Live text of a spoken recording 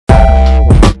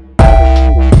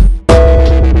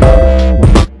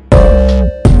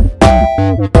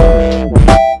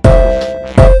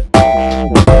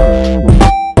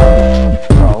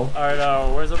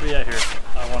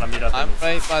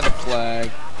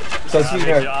So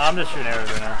I'm just shooting arrows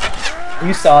right now.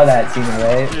 You saw that, Tina,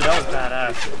 right? Dude, that was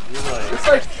badass. Like... It's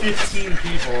like 15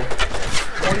 people.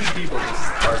 20 people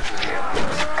just archery.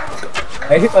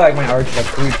 I hit like my archer like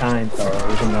 3 times, so it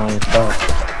was annoying as fuck.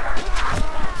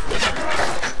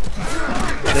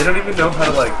 They don't even know how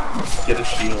to like get a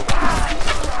shield.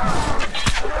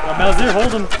 Maalzear,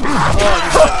 hold him.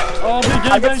 Oh, big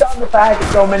I get shot in the back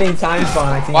so many times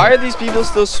by my team. Why are these people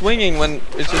still swinging when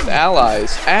it's just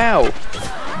allies? Ow!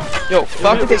 Yo,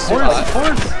 fuck this spot.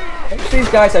 These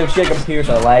guys have shit computers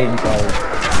are lagging, so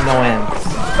no end.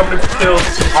 Coming to kill.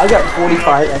 I got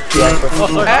 45 FPS.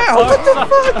 Ow! What the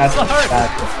fuck? That's bad.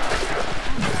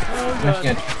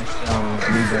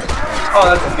 Oh,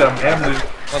 that's got a man loot.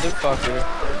 Motherfucker.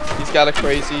 He's got a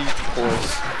crazy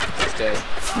horse. He's dead.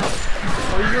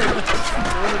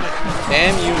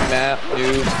 Damn you, Matt,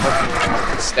 dude.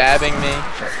 Fucking stabbing me.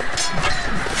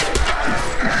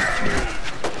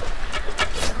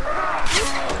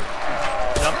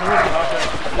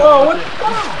 Whoa, what the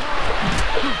fuck?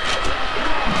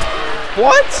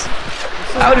 What?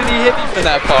 How did he hit me from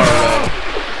that far away?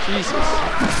 Jesus.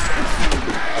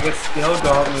 I got skill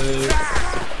gauntlets.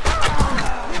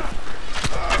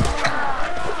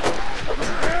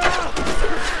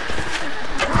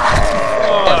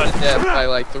 Death by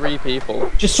like 3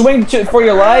 people. Just swing for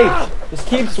your life. Just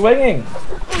keep swinging.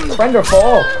 Friend or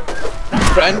foe.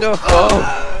 Friend or foe.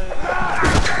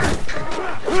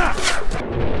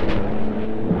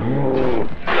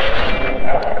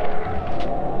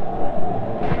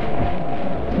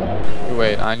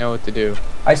 Wait, I know what to do.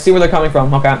 I see where they're coming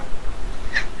from. Okay.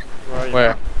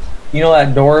 Where? You know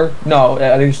that door? No,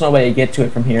 there's no way to get to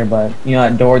it from here, but you know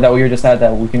that door that we were just at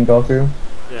that we can go through?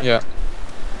 Yeah.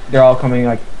 They're all coming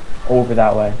like over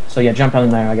that way. So yeah, jump on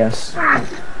there, I guess.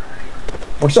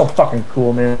 We're so fucking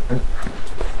cool, man.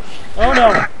 Oh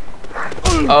no!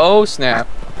 Oh snap.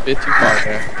 A bit too far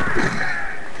there.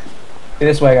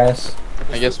 This way, guys.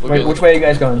 I guess we'll Wait, go. which way are you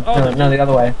guys going? Oh, no, the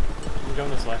other way. I'm going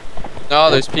this way. No,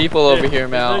 there's people over here,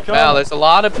 Mal. Mal, there's a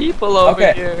lot of people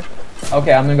over here.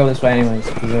 Okay, I'm gonna go this way anyways,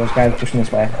 because those guys pushing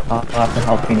this way. I'll have to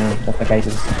help Tina with the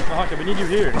cases. Hawkeye, we need you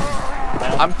here.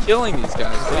 I'm killing these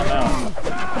guys.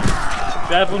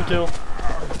 Javelin kill.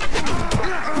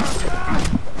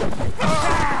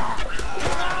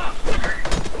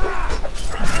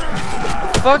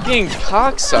 Fucking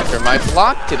cocksucker, my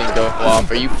block didn't go off.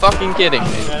 Are you fucking kidding me?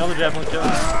 Yeah, another javelin kill.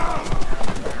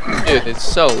 Dude, it's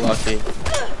so lucky.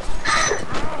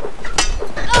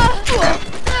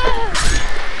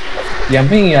 Yeah, I'm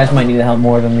thinking you guys might need help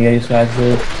more than these guys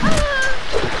do.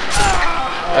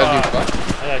 I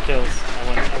got kills. I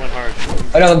went hard.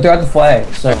 Oh no, they're at the flag,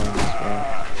 so...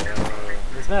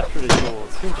 This map's pretty cool.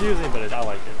 It's confusing, but I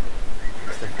like it.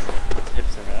 It's the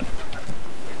hipster map.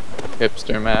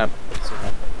 Hipster map.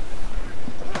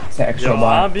 It's the extra Yo,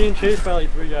 I'm being chased by like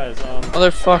 3 guys.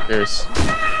 Motherfuckers.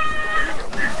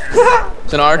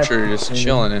 It's an archer just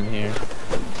chilling in here.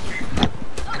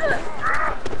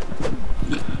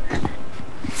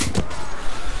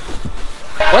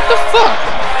 What the fuck?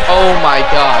 Oh my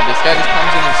god, this guy just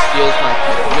comes in and steals my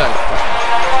kill. You guys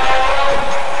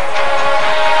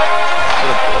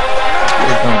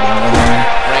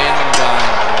random guy.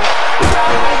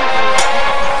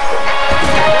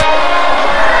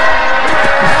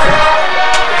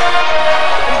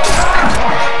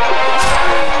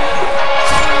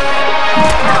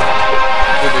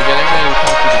 Dude, they're getting ready to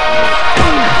come to the gate.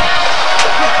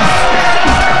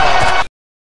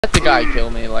 Let the guy kill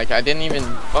me, like I didn't even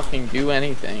fucking do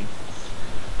anything.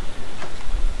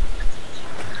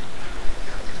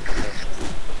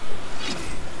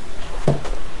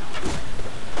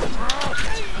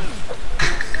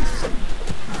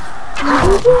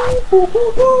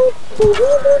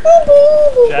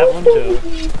 Javelin kill.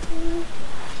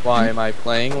 Why am I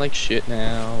playing like shit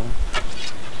now?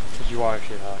 Cause you are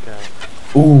shit,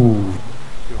 Hawkeye. Ooh.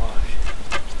 You are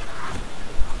shit.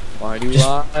 Why do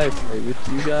I play with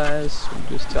you guys?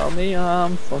 Just tell me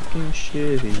I'm fucking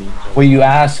shitty. Well, you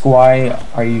ask why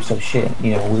are you so shit?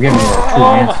 You know, we're giving you a true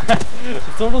answer.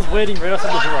 Someone was waiting right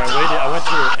outside the door. I waited. I went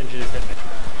through it, and she just hit me.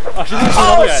 Oh, she's just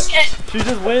killing another guy. She's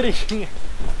just waiting.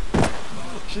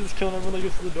 She's just killing everyone that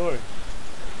gets to the door.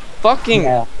 Fucking.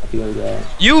 Yeah,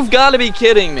 You've got to be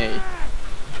kidding me.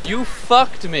 You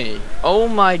fucked me. Oh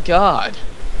my god.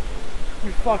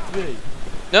 You fucked me.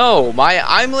 No,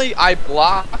 I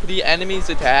block the enemy's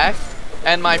attack,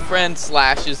 and my friend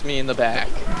slashes me in the back.